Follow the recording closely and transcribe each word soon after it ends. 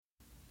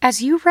As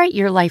you write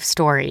your life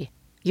story,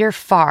 you're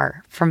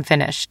far from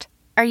finished.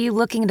 Are you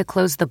looking to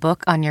close the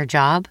book on your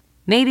job?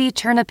 Maybe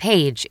turn a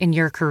page in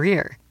your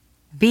career?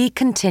 Be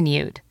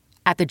continued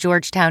at the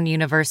Georgetown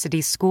University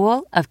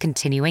School of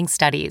Continuing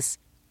Studies.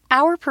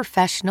 Our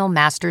professional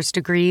master's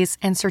degrees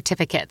and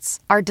certificates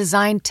are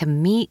designed to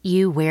meet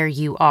you where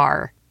you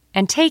are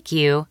and take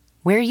you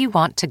where you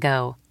want to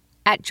go.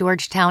 At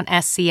Georgetown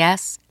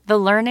SCS, the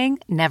learning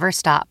never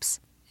stops,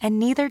 and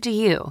neither do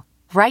you.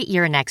 Write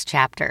your next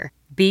chapter.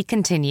 Be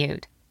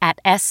continued at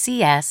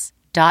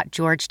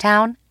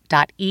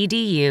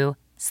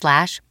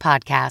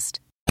scs.georgetown.edu/podcast.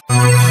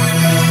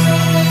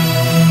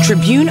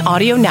 Tribune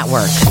Audio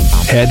Network.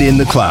 Head in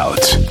the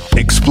clouds,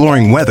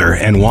 exploring weather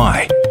and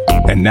why.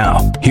 And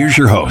now, here's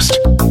your host,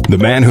 the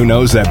man who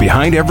knows that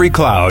behind every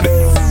cloud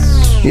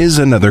is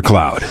another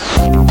cloud.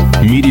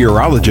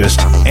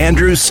 Meteorologist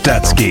Andrew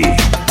Stutzky.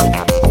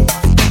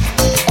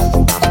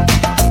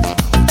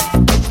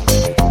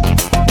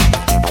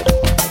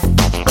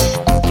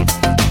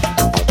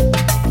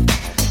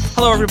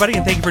 Hello, everybody,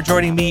 and thank you for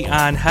joining me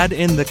on Head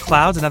in the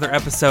Clouds, another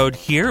episode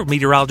here.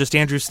 Meteorologist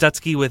Andrew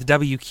Stutzky with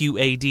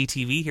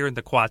WQAD-TV here in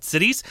the Quad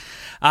Cities.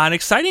 An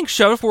exciting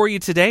show for you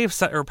today, or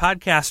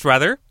podcast,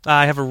 rather.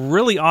 I have a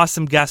really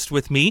awesome guest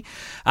with me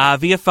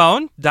via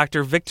phone,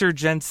 Dr. Victor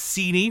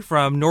Gensini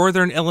from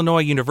Northern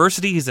Illinois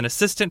University. He's an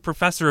assistant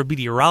professor of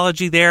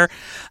meteorology there.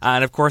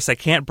 And, of course, I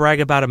can't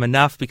brag about him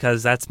enough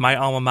because that's my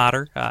alma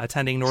mater,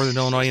 attending Northern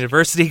Illinois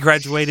University.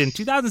 Graduated in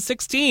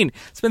 2016.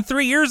 It's been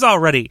 3 years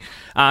already.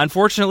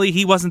 Unfortunately,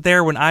 he wasn't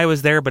there when I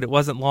was there, but it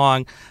wasn't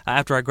long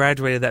after I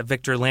graduated that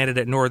Victor landed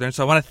at Northern.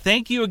 So I want to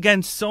thank you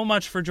again so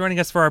much for joining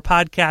us for our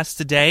podcast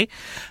today.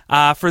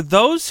 For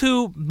those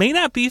who may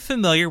not be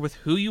familiar with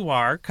who you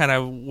are, kind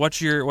of what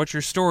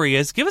your story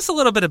is, give us a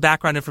little bit of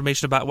background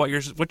information about what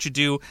you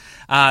do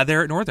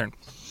there at Northern.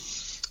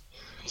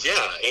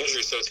 Yeah,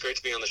 Andrew, so it's great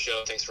to be on the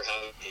show. Thanks for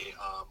having me.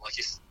 Like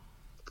you said,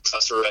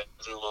 professor at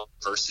Northern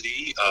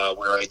University,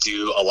 where I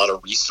do a lot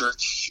of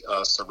research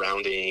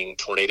surrounding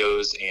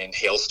tornadoes and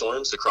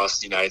hailstorms across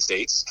the United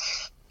States,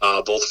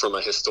 both from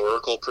a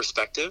historical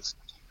perspective,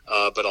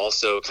 but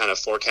also kind of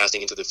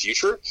forecasting into the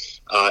future,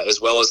 as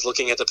well as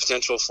looking at the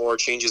potential for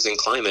changes in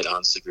climate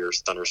on severe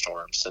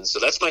thunderstorms. And so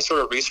that's my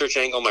sort of research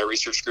angle, my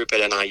research group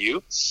at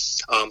NIU.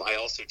 I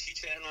also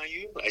teach at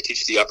NIU. I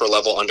teach the upper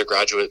level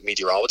undergraduate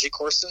meteorology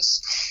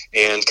courses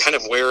and kind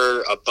of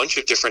wear a bunch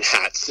of different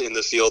hats in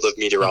the field of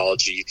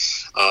meteorology,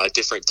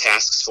 different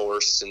task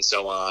force and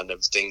so on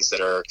of things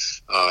that are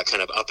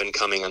kind of up and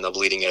coming on the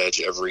bleeding edge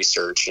of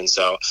research. And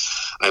so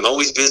I'm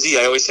always busy.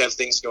 I always have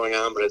things going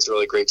on, but it's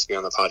really great to be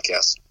on the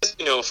podcast. As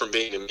you know, from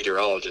being a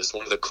meteorologist,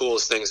 one of the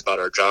coolest things about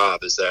our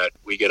job is that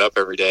we get up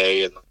every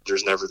day and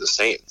there's never the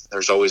same.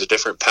 There's always a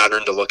different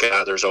pattern to look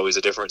at. There's always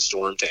a different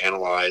storm to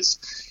analyze.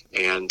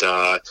 And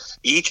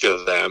each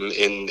of them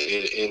in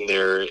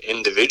their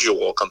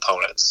individual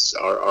components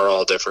are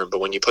all different. But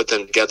when you put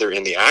them together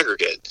in the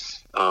aggregate,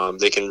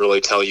 they can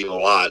really tell you a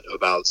lot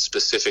about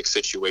specific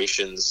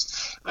situations.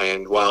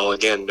 And while,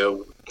 again,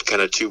 no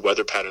kind of two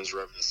weather patterns are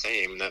ever the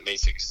same, that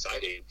makes it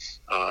exciting.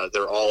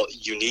 They're all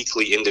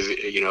uniquely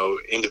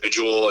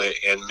individual,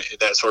 and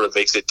that sort of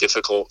makes it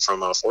difficult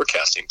from a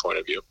forecasting point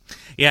of view.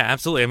 Yeah,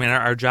 absolutely. I mean,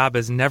 our job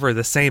is never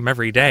the same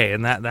every day,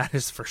 and that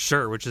is for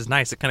sure, which is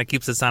nice. It kind of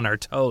keeps us on our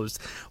toes.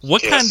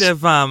 What Yes. kind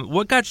of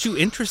what got you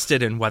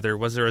interested in weather?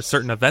 Was there a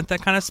certain event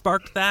that kind of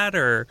sparked that,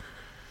 or?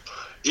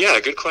 Yeah,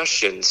 good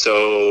question.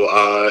 So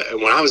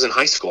when I was in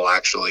high school,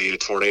 actually, a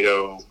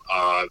tornado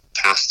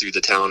passed through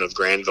the town of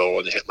Granville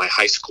and hit my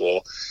high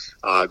school,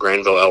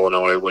 Granville,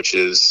 Illinois, which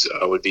is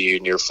would be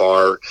near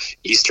far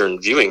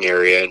eastern viewing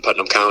area in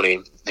Putnam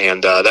County.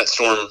 And that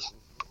storm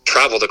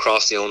traveled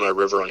across the Illinois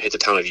River and hit the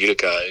town of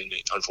Utica, and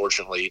it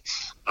unfortunately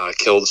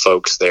killed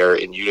folks there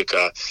in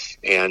Utica.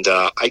 And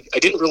I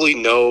didn't really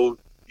know.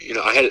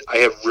 I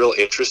had real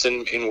interest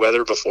in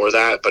weather before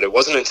that, but it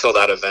wasn't until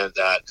that event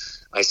that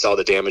I saw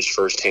the damage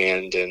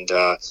firsthand, and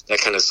that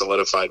kind of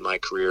solidified my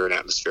career in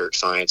atmospheric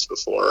science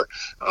before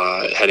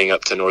heading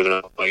up to Northern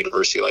Illinois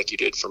University like you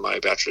did for my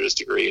bachelor's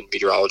degree in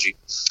meteorology.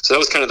 So that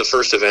was kind of the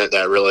first event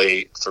that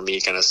really, for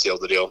me, kind of sealed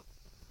the deal.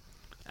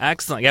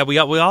 Excellent. Yeah, we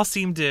all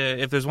seem to,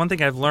 if there's one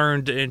thing I've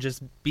learned in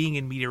just being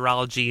in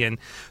meteorology and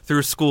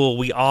through school,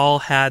 we all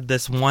had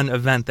this one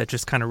event that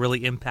just kind of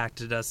really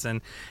impacted us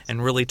and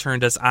really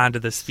turned us onto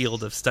this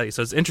field of study.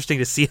 So it's interesting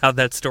to see how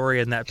that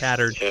story and that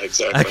pattern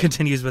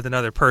continues with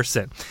another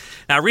person.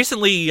 Now,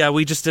 recently,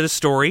 we just did a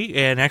story,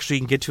 and actually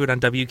you can get to it on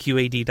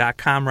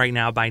WQAD.com right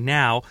now by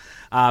now,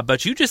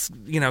 but you just,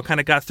 kind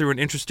of got through an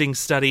interesting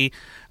study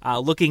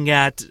looking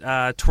at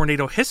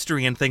tornado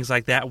history and things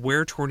like that,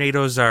 where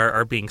tornadoes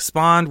are being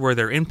spawned, where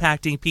they're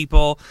impacting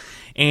people.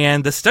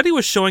 And the study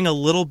was showing a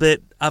little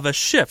bit of a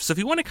shift. So if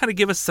you want to kind of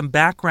give us some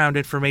background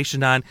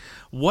information on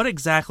what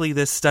exactly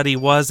this study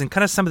was and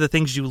kind of some of the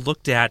things you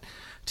looked at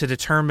to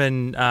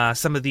determine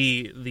some of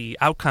the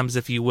outcomes,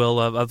 if you will,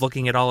 of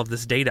looking at all of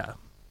this data.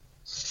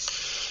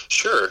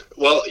 Sure.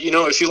 Well,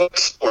 if you like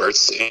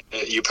sports,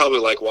 you probably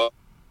like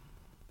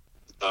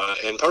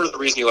And part of the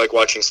reason you like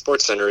watching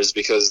SportsCenter is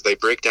because they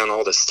break down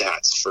all the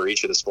stats for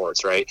each of the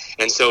sports, right?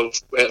 And so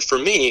for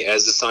me,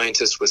 as a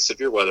scientist with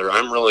severe weather,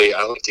 I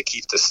like to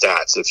keep the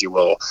stats, if you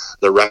will,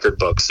 the record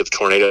books of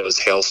tornadoes,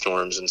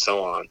 hailstorms, and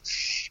so on.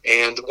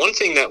 And one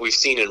thing that we've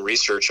seen in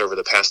research over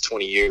the past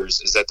 20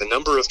 years is that the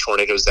number of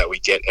tornadoes that we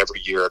get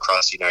every year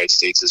across the United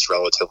States is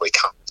relatively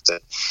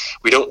constant.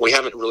 We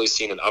haven't really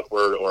seen an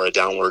upward or a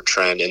downward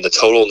trend in the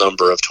total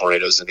number of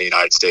tornadoes in the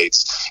United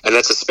States. And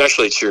that's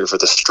especially true for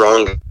the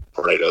strong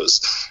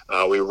tornadoes.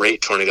 We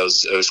rate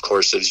tornadoes, of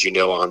course, as you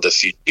know, on the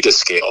Fujita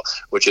scale,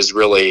 which is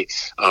really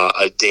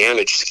a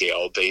damage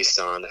scale based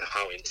on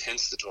how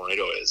intense the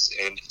tornado is.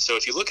 And so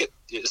if you look at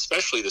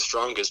especially the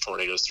strongest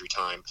tornadoes through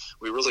time,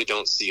 we really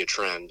don't see a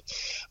trend.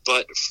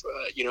 But,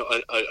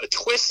 a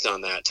twist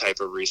on that type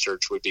of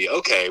research would be,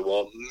 okay,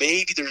 well,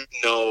 maybe there's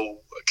no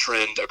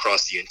trend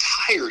across the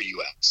entire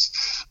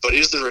U.S., but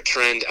is there a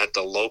trend at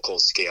the local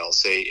scale,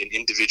 say an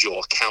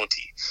individual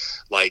county,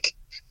 like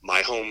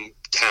my home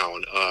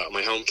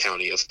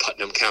county of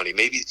Putnam County?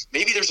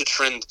 Maybe there's a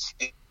trend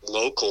in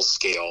local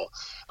scale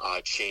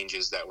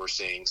changes that we're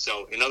seeing.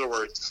 So in other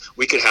words,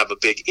 we could have a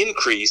big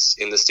increase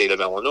in the state of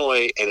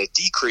Illinois and a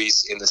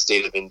decrease in the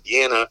state of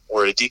Indiana,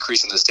 or a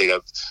decrease in the state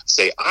of,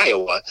 say,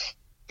 Iowa.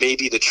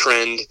 Maybe the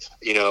trend,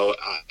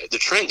 the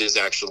trend is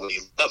actually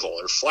level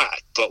or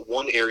flat, but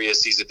one area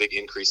sees a big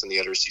increase and the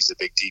other sees a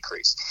big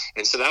decrease.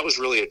 And so that was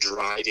really a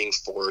driving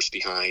force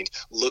behind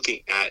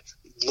looking at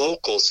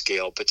local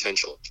scale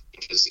potential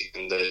changes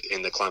in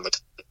the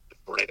climate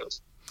tornadoes.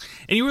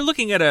 And you were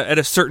looking at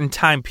a certain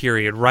time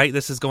period, right?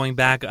 This is going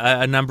back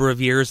a number of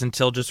years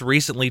until just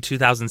recently,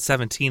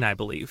 2017, I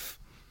believe.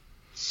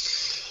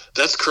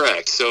 That's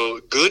correct. So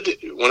good,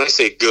 when I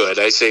say good,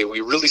 I say we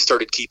really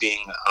started keeping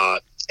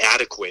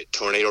adequate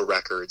tornado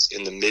records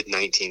in the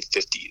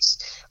mid-1950s.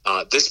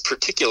 This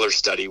particular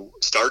study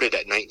started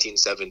at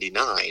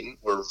 1979.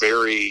 We're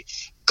very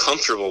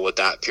comfortable with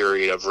that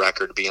period of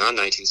record beyond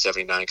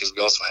 1979 because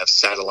we also have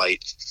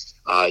satellite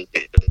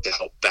to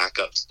help back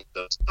up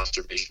those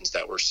observations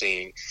that we're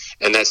seeing.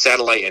 And that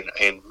satellite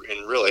and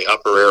really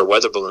upper air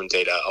weather balloon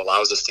data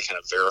allows us to kind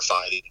of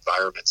verify the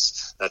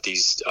environments that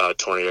these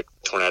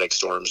tornadic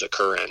storms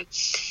occur in.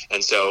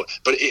 And so,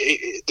 but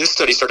this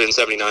study started in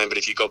 79, but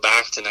if you go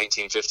back to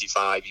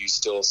 1955, you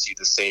still see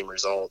the same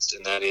results,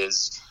 and that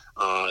is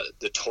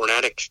the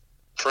tornadic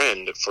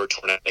trend for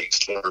tornadic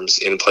storms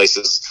in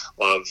places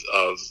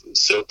of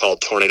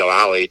so-called Tornado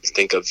Alley.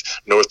 Think of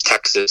North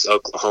Texas,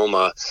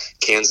 Oklahoma,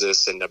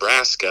 Kansas, and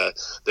Nebraska.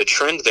 The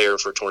trend there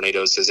for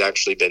tornadoes has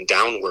actually been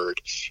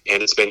downward,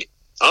 and it's been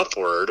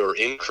upward or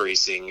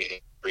increasing in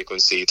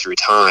frequency through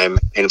time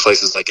in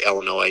places like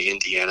Illinois,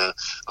 Indiana,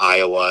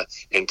 Iowa,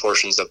 and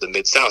portions of the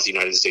Mid-South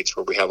United States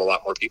where we have a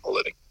lot more people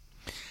living.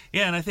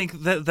 Yeah, and I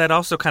think that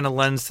also kind of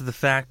lends to the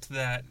fact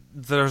that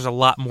there's a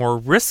lot more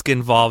risk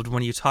involved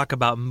when you talk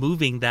about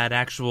moving that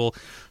actual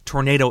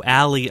tornado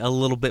alley a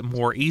little bit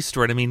more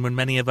eastward. I mean, when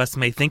many of us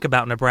may think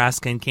about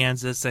Nebraska and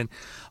Kansas and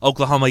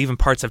Oklahoma, even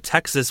parts of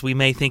Texas, we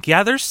may think,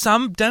 yeah, there's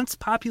some dense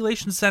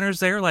population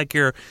centers there, like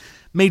your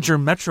major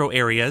metro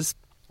areas.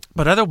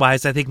 But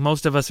otherwise, I think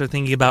most of us are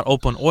thinking about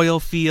open oil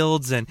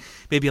fields and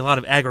maybe a lot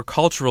of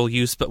agricultural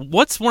use. But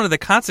what's one of the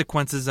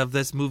consequences of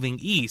this moving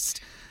east?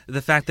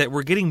 The fact that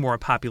we're getting more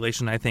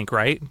population, I think,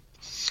 right?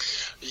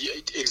 Yeah,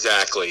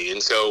 exactly.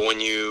 And so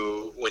when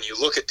you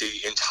look at the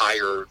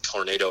entire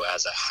tornado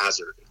as a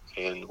hazard,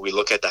 and we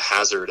look at the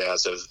hazard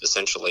as of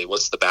essentially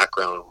what's the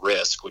background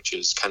risk, which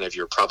is kind of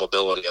your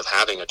probability of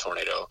having a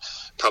tornado,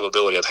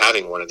 probability of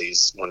having one of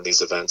these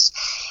events,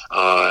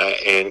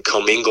 and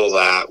commingle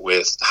that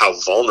with how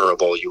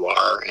vulnerable you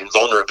are. And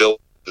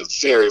vulnerability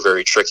is a very,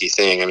 very tricky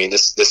thing. I mean,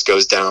 this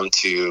goes down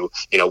to,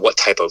 what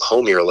type of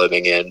home you're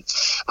living in,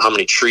 how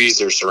many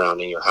trees are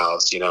surrounding your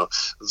house.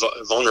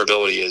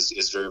 Vulnerability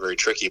is very, very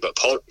tricky, but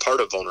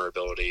part of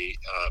vulnerability,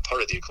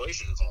 part of the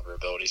equation of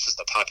vulnerability is just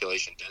the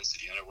population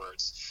density. In other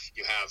words,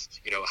 you have,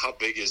 how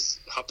big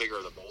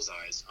are the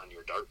bullseyes on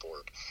your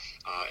dartboard,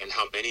 and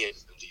how many of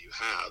them do you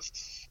have?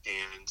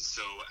 And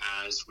so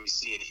as we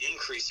see an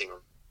increasing,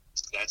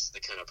 that's the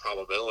kind of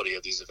probability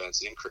of these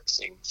events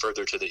increasing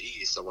further to the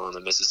east along the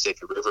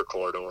Mississippi River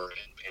corridor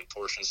and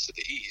portions to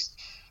the east.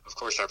 Of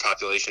course, our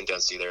population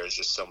density there is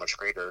just so much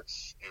greater,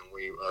 and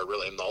we are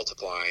really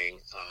multiplying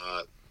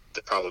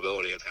the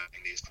probability of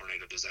having these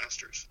tornado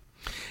disasters.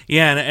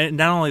 Yeah, and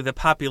not only the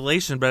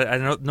population, but I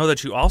know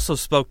that you also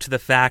spoke to the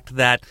fact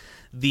that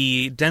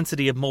the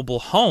density of mobile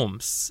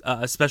homes,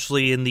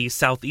 especially in the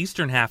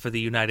southeastern half of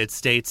the United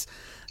States,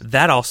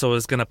 that also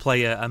is going to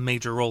play a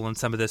major role in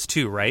some of this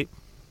too, right?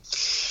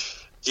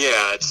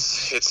 Yeah,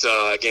 it's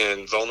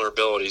again,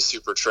 vulnerability is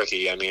super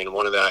tricky. I mean,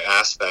 one of the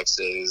aspects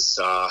is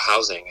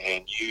housing,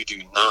 and you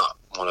do not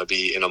want to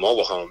be in a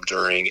mobile home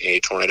during a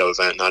tornado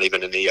event, not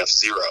even an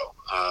EF0.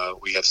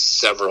 We have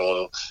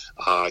several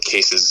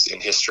cases in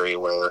history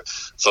where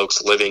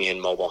folks living in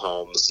mobile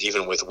homes,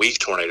 even with weak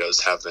tornadoes,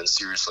 have been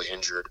seriously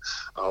injured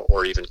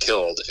or even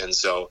killed. And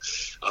so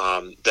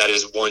that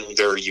is one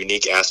very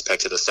unique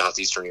aspect of the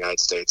southeastern United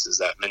States, is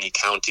that many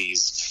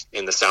counties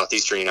in the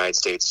southeastern United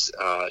States,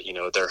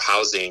 their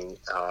housing,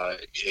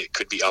 it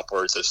could be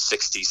upwards of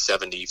 60,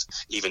 70,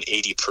 even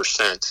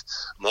 80%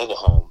 mobile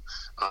home.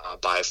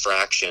 By a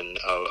fraction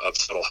of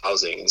total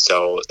housing. And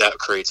so that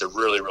creates a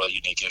really, really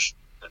unique issue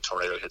when a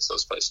tornado hits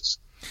those places.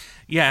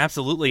 Yeah,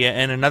 absolutely.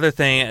 And another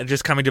thing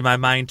just coming to my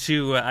mind,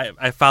 too,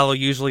 I follow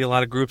usually a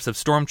lot of groups of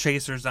storm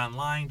chasers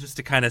online just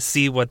to kind of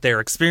see what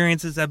their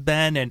experiences have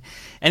been. And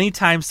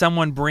anytime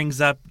someone brings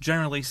up,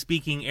 generally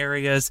speaking,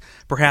 areas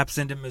perhaps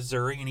into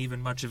Missouri and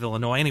even much of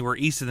Illinois, anywhere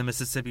east of the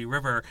Mississippi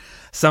River,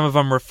 some of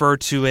them refer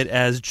to it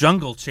as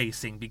jungle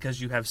chasing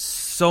because you have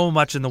so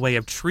much in the way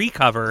of tree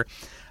cover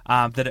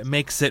that it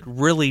makes it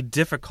really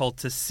difficult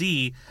to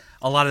see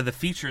a lot of the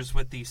features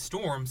with these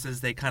storms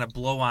as they kind of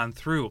blow on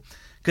through.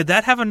 Could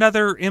that have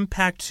another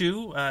impact,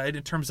 too,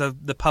 in terms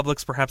of the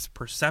public's perhaps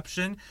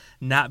perception,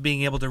 not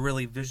being able to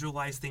really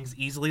visualize things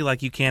easily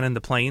like you can in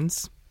the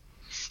plains?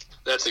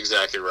 That's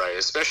exactly right.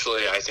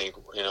 Especially, I think,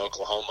 in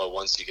Oklahoma,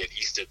 once you get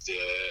east of the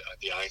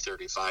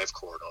I-35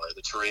 corridor,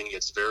 the terrain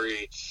gets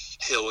very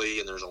hilly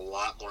and there's a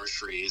lot more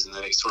trees, and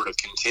then it sort of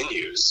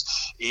continues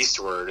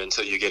eastward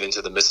until you get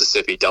into the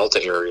Mississippi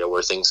Delta area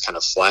where things kind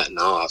of flatten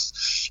off.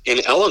 In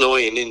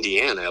Illinois and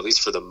Indiana, at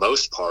least for the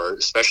most part,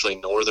 especially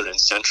northern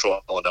and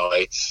central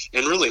Illinois,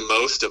 and really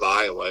most of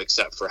Iowa,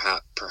 except for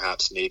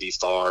perhaps maybe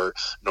far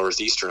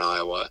northeastern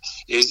Iowa,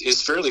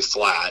 is fairly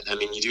flat. I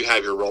mean, you do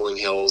have your rolling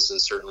hills and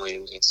certainly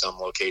in some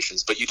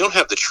locations, but you don't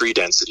have the tree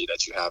density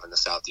that you have in the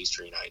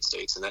southeastern United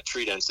States. And that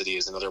tree density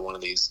is another one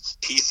of these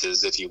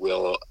pieces, if you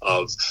will,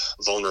 of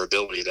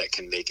vulnerability that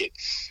can make it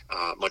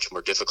much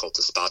more difficult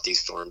to spot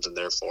these storms, and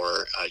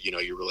therefore,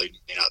 you really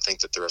may not think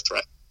that they're a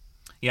threat.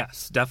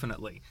 Yes,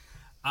 definitely.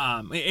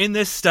 In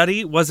this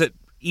study, was it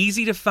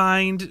easy to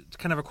find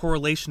kind of a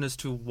correlation as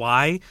to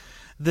why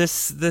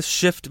this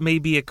shift may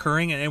be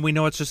occurring? And we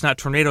know it's just not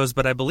tornadoes,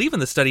 but I believe in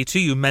the study, too,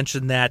 you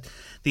mentioned that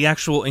the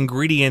actual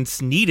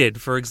ingredients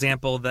needed, for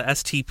example, the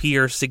STP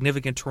or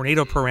significant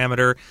tornado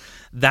parameter,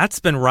 that's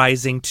been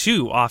rising,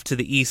 too, off to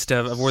the east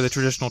of where the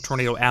traditional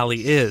tornado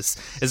alley is.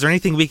 Is there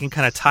anything we can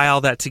kind of tie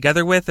all that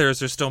together with, or is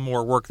there still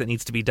more work that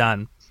needs to be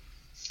done?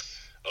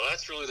 Well,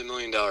 that's really the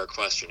million-dollar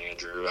question,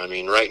 Andrew. I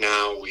mean, right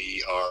now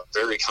we are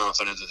very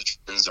confident that the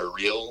trends are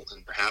real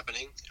and they're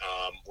happening.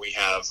 We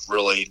have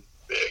really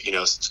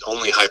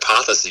only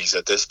hypotheses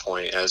at this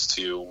point as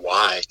to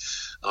why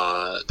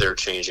they're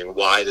changing,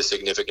 why the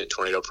significant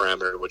tornado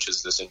parameter, which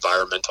is this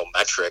environmental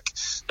metric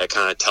that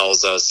kind of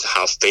tells us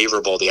how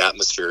favorable the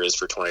atmosphere is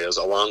for tornadoes,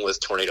 along with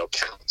tornado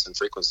counts and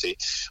frequency.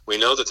 We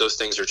know that those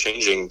things are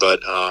changing, but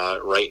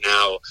right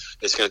now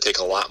it's going to take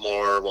a lot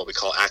more what we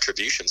call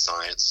attribution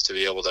science to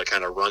be able to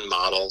kind of run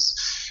models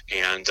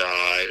and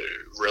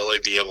really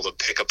be able to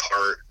pick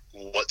apart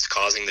what's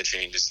causing the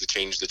change. Is the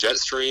change the jet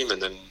stream? And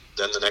then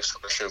the next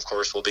question, of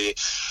course, will be,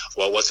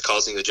 well, what's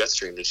causing the jet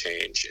stream to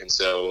change? And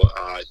so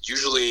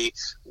usually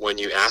when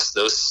you ask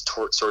those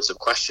sorts of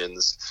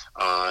questions,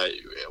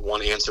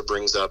 one answer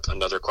brings up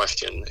another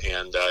question,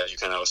 and you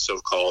kind of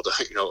so-called,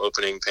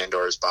 opening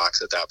Pandora's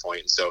box at that point.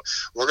 And so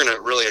we're going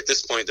to really, at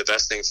this point, the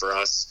best thing for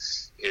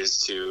us is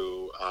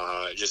to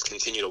just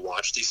continue to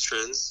watch these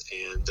trends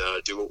and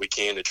do what we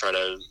can to try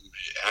to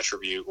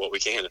attribute what we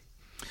can.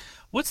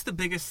 What's the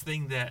biggest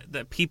thing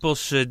that people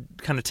should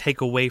kind of take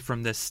away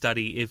from this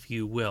study, if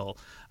you will?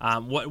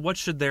 What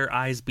should their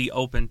eyes be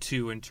open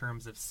to in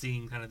terms of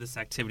seeing kind of this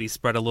activity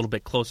spread a little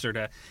bit closer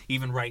to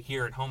even right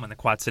here at home in the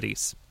Quad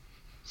Cities?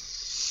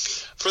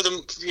 For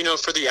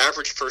the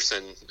average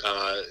person,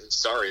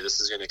 sorry, this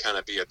is going to kind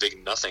of be a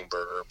big nothing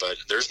burger, but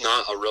there's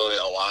not really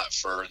a lot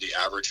for the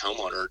average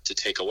homeowner to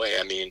take away.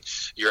 I mean,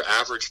 your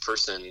average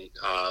person,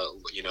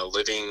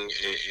 living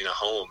in a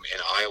home in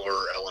Iowa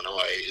or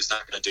Illinois is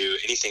not going to do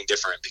anything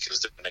different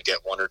because they're going to get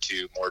one or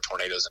two more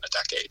tornadoes in a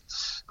decade.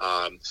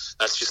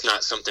 That's just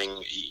not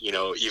something,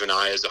 even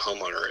I as a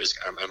homeowner,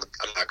 I'm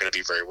not going to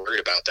be very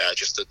worried about that.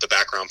 Just the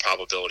background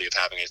probability of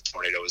having a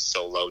tornado is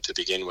so low to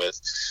begin with.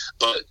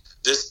 But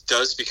this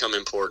does become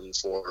important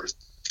for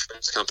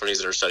insurance companies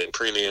that are setting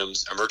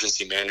premiums,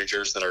 emergency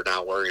managers that are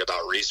now worried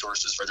about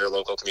resources for their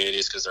local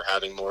communities because they're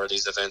having more of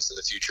these events in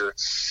the future.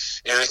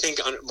 And I think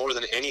more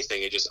than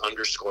anything, it just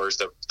underscores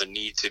the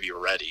need to be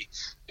ready.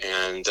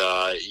 And,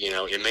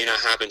 it may not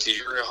happen to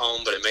your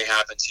home, but it may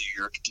happen to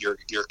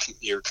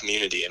your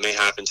community. It may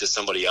happen to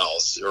somebody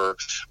else, or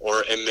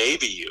it may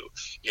be you,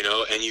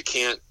 and you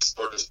can't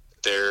sort of sit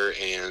there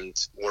and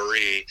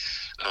worry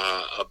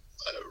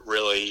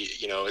really,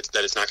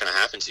 that it's not going to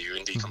happen to you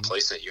and be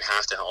complacent. You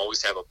have to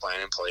always have a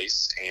plan in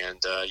place, and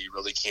you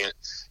really can't,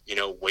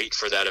 wait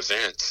for that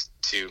event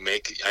to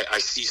make. I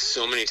see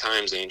so many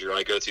times, Andrew,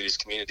 I go through these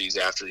communities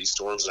after these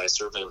storms, and I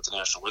survey with the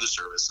National Weather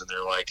Service, and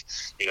they're like,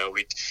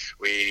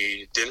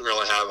 we didn't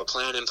really have a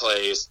plan in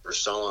place, or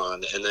so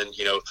on. And then,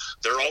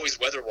 they're always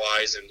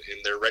weather-wise, and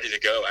they're ready to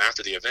go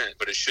after the event,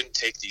 but it shouldn't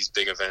take these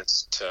big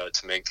events to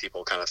make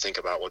people kind of think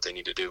about what they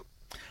need to do.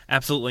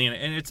 Absolutely,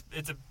 and it's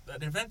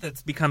an event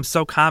that's become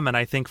so common,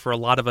 I think, for a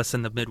lot of us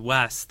in the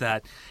Midwest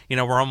that,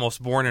 we're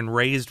almost born and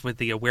raised with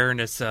the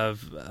awareness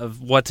of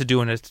what to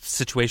do in a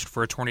situation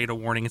for a tornado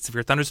warning and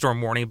severe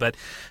thunderstorm warning. But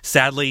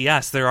sadly,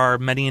 yes, there are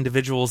many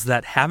individuals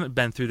that haven't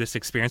been through this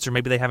experience, or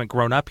maybe they haven't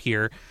grown up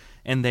here,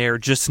 and they're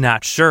just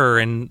not sure.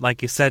 And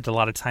like you said, a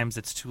lot of times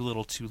it's too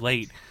little too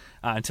late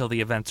until the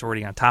event's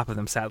already on top of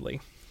them,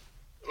 sadly.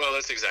 Well,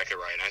 that's exactly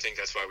right. I think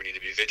that's why we need to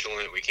be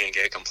vigilant. We can't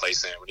get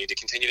complacent. We need to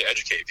continue to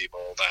educate people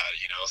that,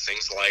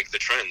 things like the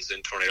trends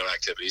in tornado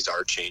activities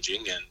are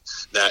changing, and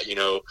that,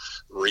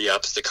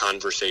 re-ups the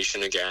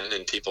conversation again,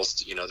 and people,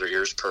 their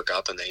ears perk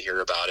up and they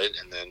hear about it,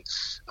 and then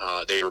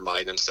they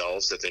remind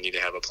themselves that they need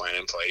to have a plan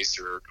in place,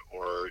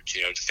 or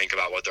to think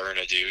about what they're going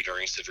to do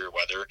during severe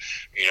weather,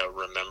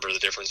 remember the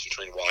difference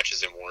between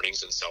watches and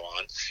warnings and so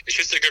on. It's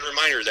just a good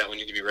reminder that we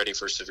need to be ready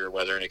for severe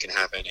weather, and it can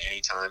happen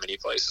anytime, any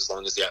place, as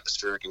long as the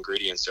atmospheric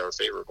ingredients are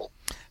favorable.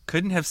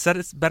 Couldn't have said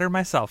it better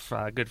myself,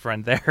 good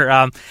friend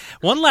there.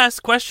 One last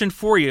question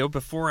for you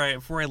before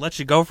I let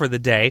you go for the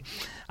day.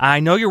 I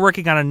know you're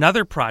working on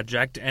another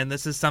project, and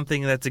this is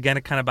something that's, again,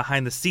 kind of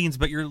behind the scenes,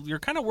 but you're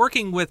kind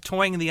of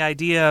toying the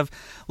idea of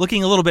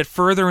looking a little bit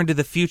further into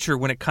the future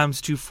when it comes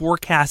to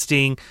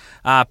forecasting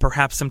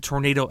perhaps some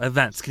tornado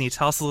events. Can you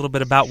tell us a little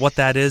bit about what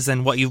that is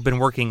and what you've been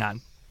working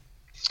on?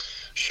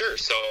 Sure.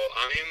 So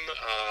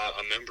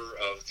I'm a member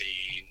of the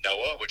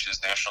NOAA, which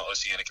is National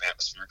Oceanic and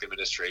Atmospheric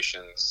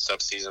Administration's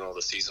subseasonal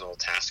to seasonal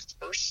task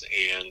force.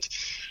 And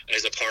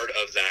as a part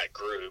of that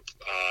group,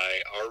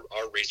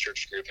 our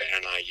research group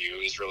at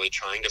NIU is really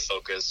trying to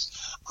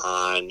focus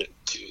on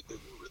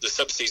the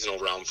subseasonal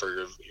realm.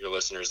 For your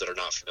listeners that are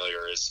not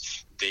familiar,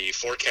 is the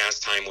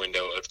forecast time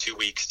window of 2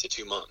 weeks to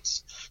 2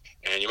 months.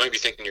 And you might be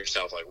thinking to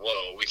yourself, like,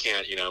 whoa, we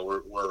can't,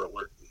 we're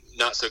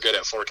not so good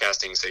at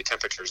forecasting, say,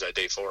 temperatures at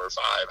day 4 or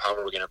 5. How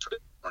are we going to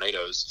predict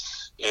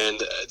tornadoes?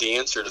 And the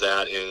answer to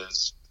that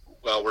is,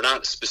 well, we're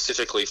not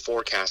specifically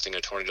forecasting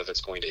a tornado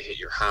that's going to hit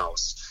your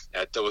house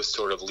at those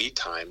sort of lead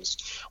times.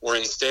 We're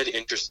instead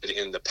interested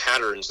in the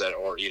patterns that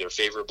are either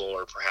favorable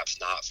or perhaps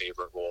not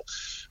favorable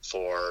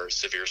for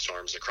severe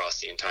storms across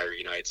the entire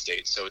United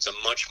States. So it's a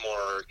much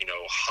more,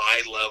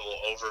 high-level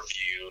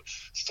overview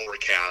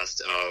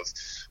forecast of,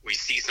 we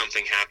see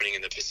something happening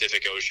in the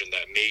Pacific Ocean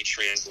that may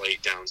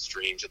translate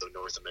downstream to the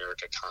North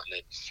America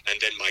continent, and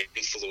then might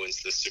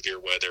influence the severe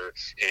weather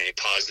in a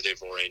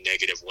positive or a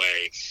negative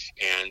way.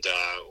 And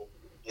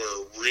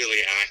we're really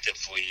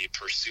actively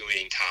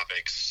pursuing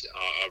topics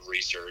of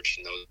research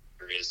in those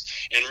areas,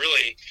 and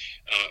really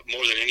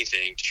more than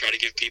anything, to try to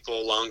give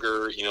people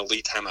longer,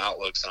 lead time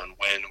outlooks on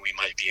when we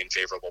might be in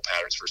favorable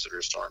patterns for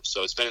severe storms.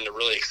 So it's been a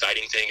really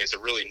exciting thing. It's a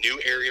really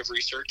new area of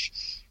research,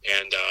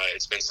 and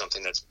it's been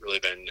something that's really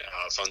been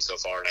fun so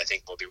far, and I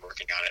think we'll be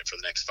working on it for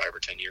the next 5 or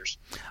 10 years.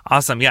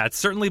 Awesome. Yeah, it's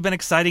certainly been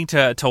exciting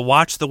to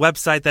watch the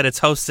website that it's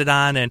hosted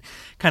on and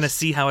kind of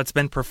see how it's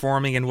been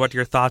performing and what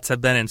your thoughts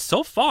have been. And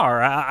so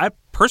far, I've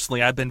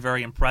been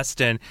very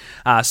impressed, and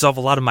so have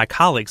a lot of my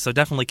colleagues. So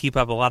definitely keep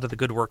up a lot of the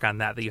good work on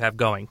that you have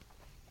going.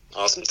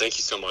 Awesome. Thank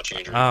you so much,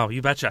 Andrew. Oh,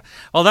 you betcha.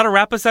 Well, that'll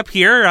wrap us up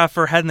here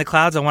for Head in the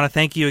Clouds. I want to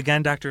thank you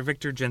again, Dr.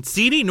 Victor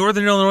Gensiti,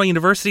 Northern Illinois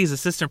University's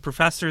assistant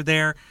professor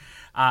there.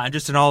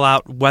 Just an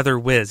all-out weather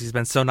whiz. He's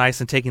been so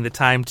nice in taking the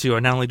time to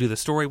not only do the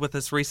story with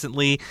us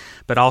recently,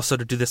 but also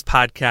to do this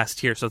podcast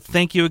here. So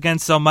thank you again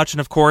so much.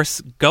 And, of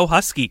course, go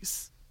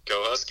Huskies.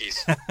 Go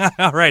Huskies.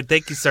 All right.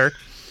 Thank you, sir.